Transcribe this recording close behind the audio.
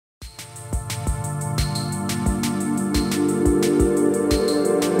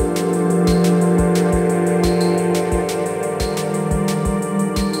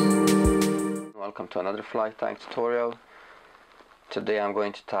another fly tying tutorial. Today I'm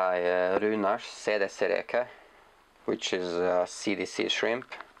going to tie Runar's CdC, which is a CdC shrimp.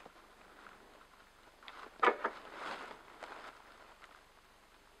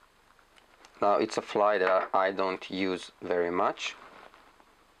 Now it's a fly that I don't use very much.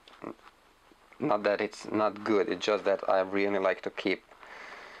 Not that it's not good, it's just that I really like to keep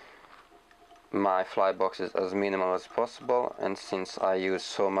my fly boxes as minimal as possible, and since I use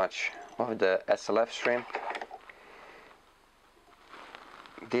so much of the SLF shrimp,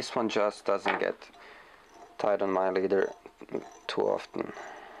 this one just doesn't get tied on my leader too often.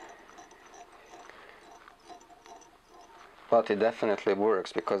 But it definitely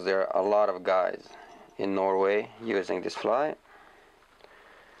works because there are a lot of guys in Norway using this fly.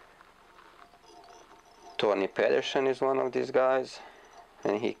 Tony Pedersen is one of these guys,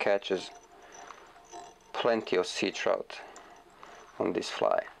 and he catches plenty of sea trout on this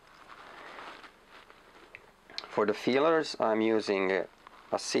fly. For the feelers, I'm using a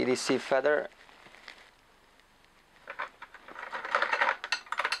CdC feather.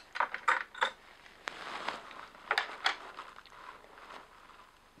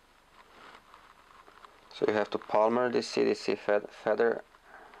 So you have to palmer this CdC feather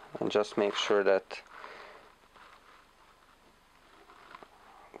and just make sure that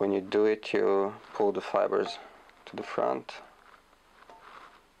when you do it, you pull the fibers to the front.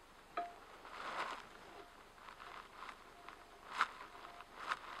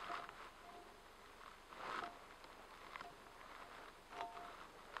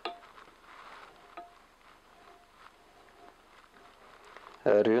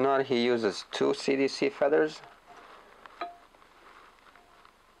 Runar, he uses 2 CdC feathers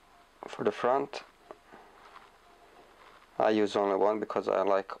for the front. I use only one because I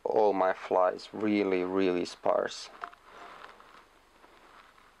like all my flies really sparse.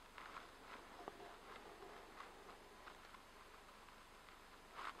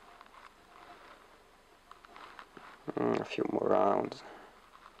 A few more rounds.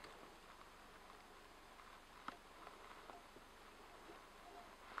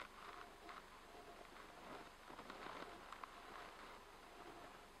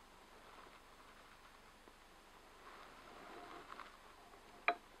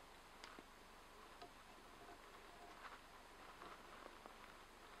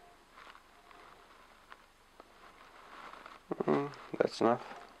 That's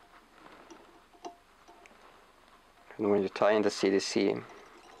enough. And when you tie in the CdC,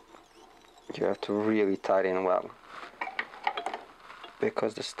 you have to really tie it in well,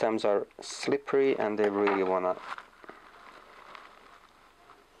 because the stems are slippery and they really wanna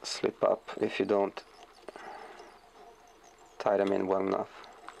slip up if you don't tie them in well enough.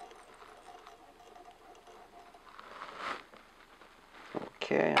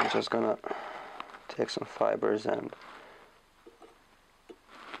 Okay, I'm just gonna take some fibers and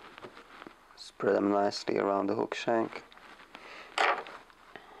spread them nicely around the hook shank,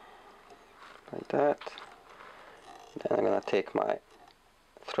 like that. Then I'm gonna take my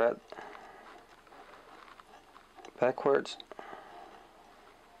thread backwards,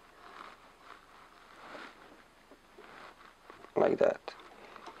 like that.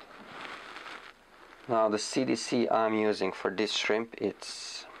 Now the CdC I'm using for this shrimp,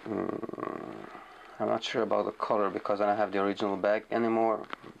 it's I'm not sure about the color because I don't have the original bag anymore,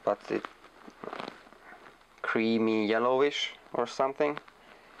 but it creamy yellowish or something.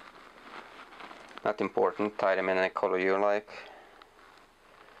 Not important, tie them in any color you like,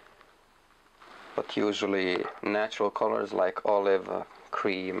 but usually natural colors like olive,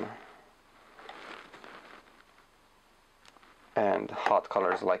 cream, and hot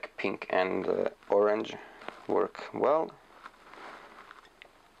colors like pink and orange work well.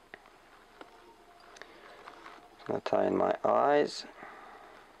 I'm gonna tie in my eyes.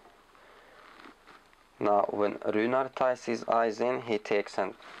 Now when Runar ties his eyes in, he takes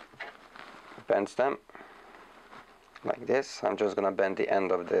and bends them like this. I'm just gonna bend the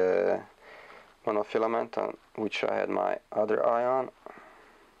end of the monofilament on which I had my other eye on.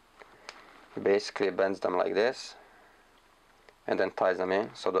 He basically bends them like this and then ties them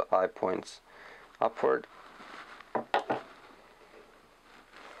in so the eye points upward.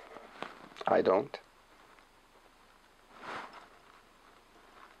 I don't.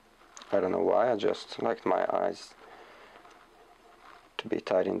 I don't know why, I just liked my eyes to be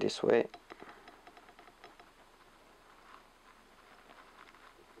tied in this way.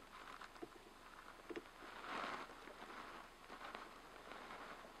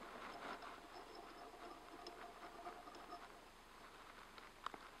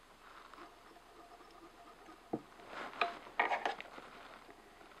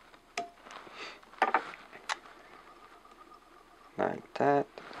 like that.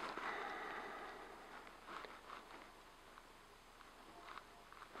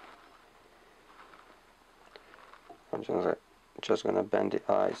 I'm just gonna bend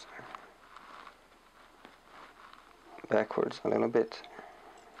the eyes backwards a little bit.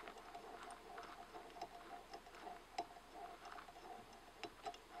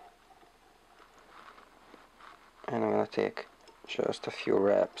 And I'm gonna take just a few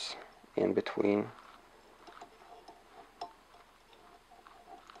wraps in between.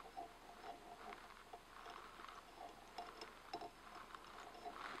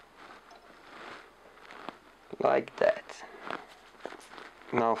 Like that.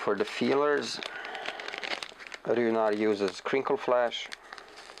 Now for the feelers, Runar uses crinkle flash.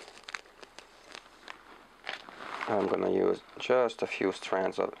 I'm gonna use just a few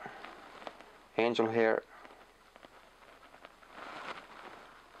strands of angel hair.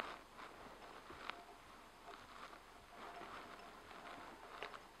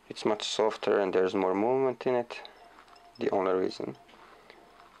 It's much softer and there's more movement in it. The only reason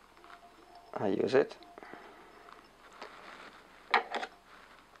I use it.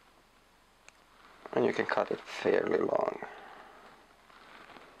 And you can cut it fairly long.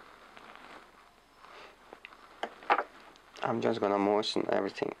 I'm just gonna moisten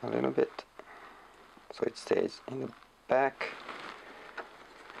everything a little bit so it stays in the back.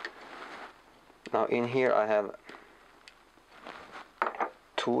 Now in here I have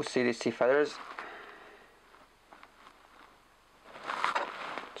 2 CdC feathers.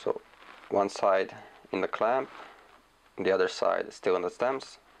 So one side in the clamp, the other side still on the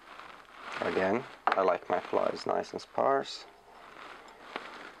stems. Again, I like my flies nice and sparse.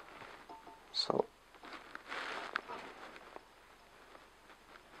 So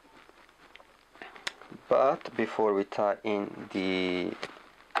but before we tie in the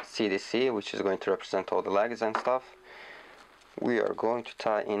CdC, which is going to represent all the legs and stuff, we are going to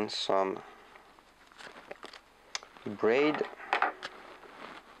tie in some braid.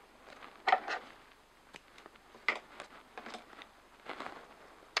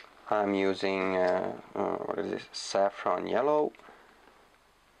 I'm using what is this? Saffron yellow,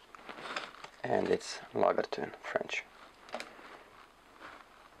 and it's Lagartun French.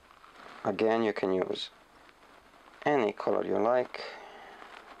 Again, you can use any color you like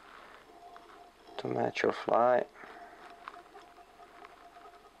to match your fly.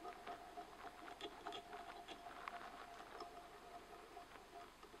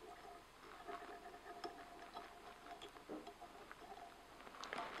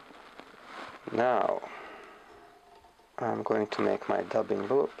 Now I'm going to make my dubbing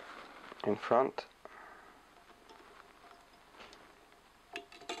loop in front.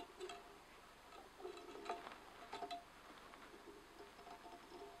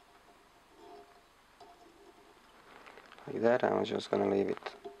 Like that. I'm just gonna leave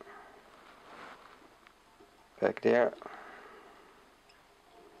it back there.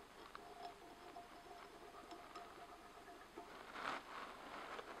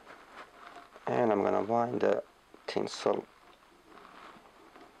 And I'm gonna wind the tinsel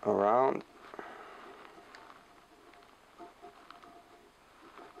around.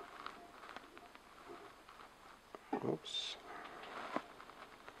 Oops.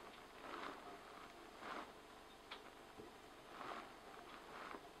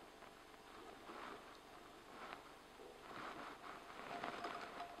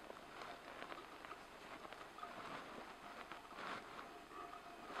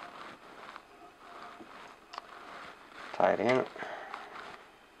 Tie it in.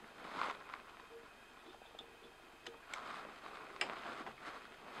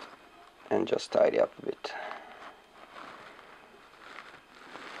 And just tidy up a bit.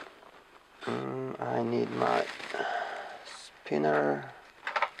 I need my spinner.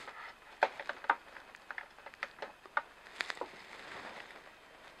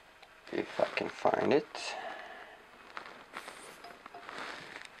 If I can find it.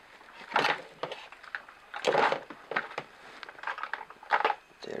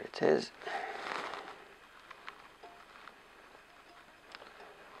 There it is.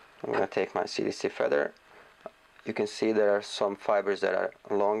 I'm going to take my CdC feather. You can see there are some fibers that are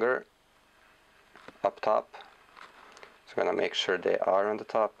longer up top. So I'm going to make sure they are on the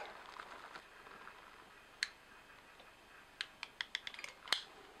top.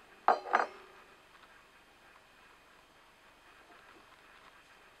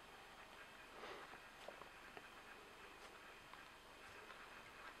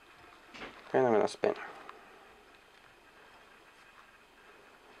 And I'm going to spin.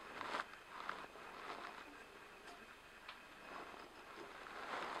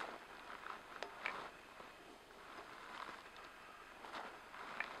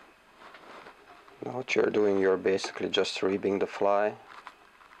 what you're doing, you're basically just ribbing the fly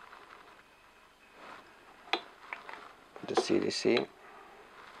with the CdC.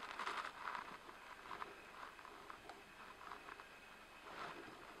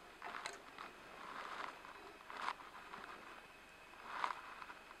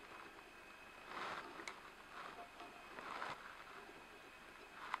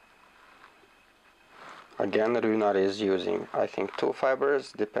 Again, Runar is using, I think, two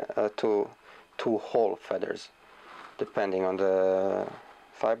fibers, two whole feathers, depending on the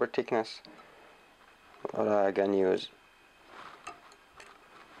fiber thickness. But I again use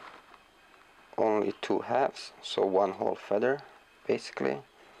only two halves, so one whole feather, basically,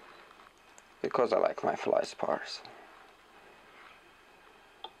 because I like my fly sparse.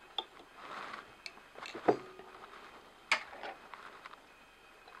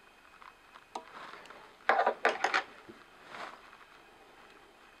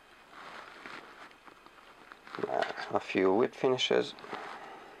 A few whip finishes.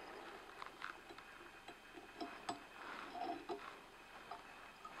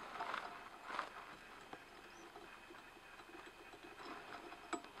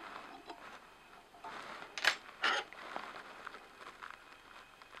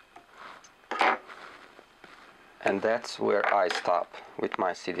 And that's where I stop with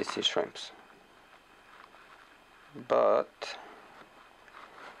my CdC shrimps. But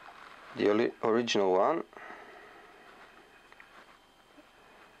the original one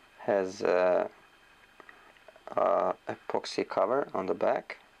has a epoxy cover on the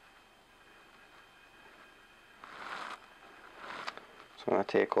back. So I'm going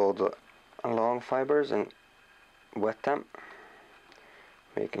to take all the long fibers and wet them,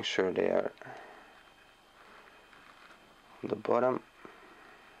 making sure they are on the bottom.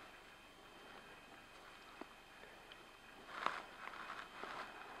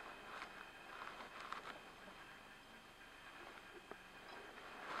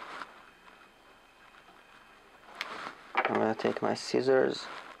 I'm going to take my scissors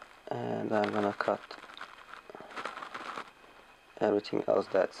and I'm going to cut everything else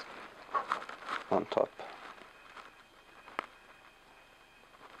that's on top.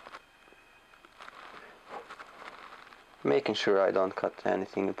 Making sure I don't cut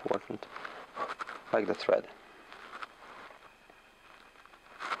anything important, like the thread.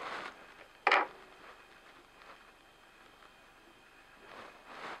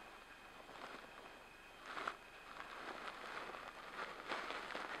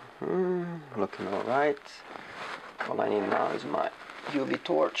 Looking alright. All I need now is my UV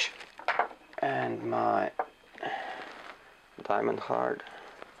torch and my diamond hard.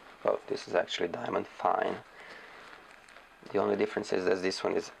 Oh, this is actually diamond fine. The only difference is that this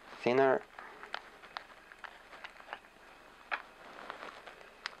one is thinner.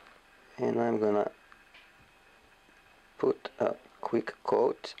 And I'm gonna put a quick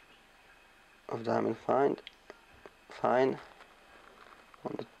coat of diamond fine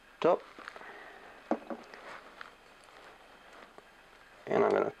on the top. And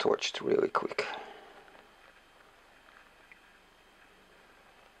I'm gonna torch it really quick.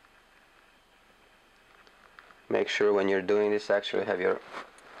 Make sure when you're doing this actually have your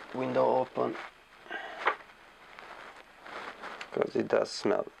window open, because it does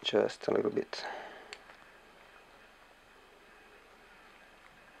smell just a little bit.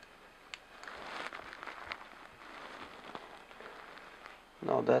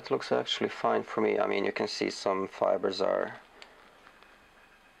 Now that looks actually fine for me. I mean, you can see some fibers are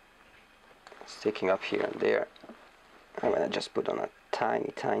sticking up here and there. I'm gonna just put on a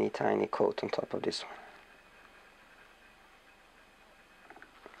tiny coat on top of this one.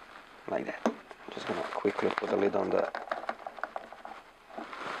 Like that. I'm just gonna quickly put a lid on the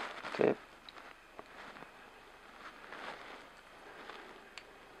tape.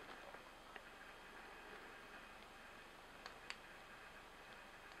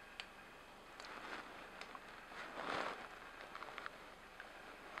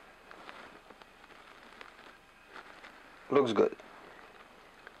 Looks good.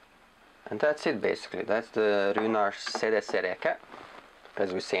 And that's it basically. That's the Runar CdC,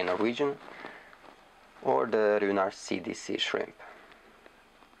 as we say in Norwegian, or the Runar CdC shrimp.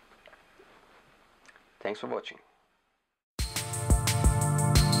 Thanks for watching.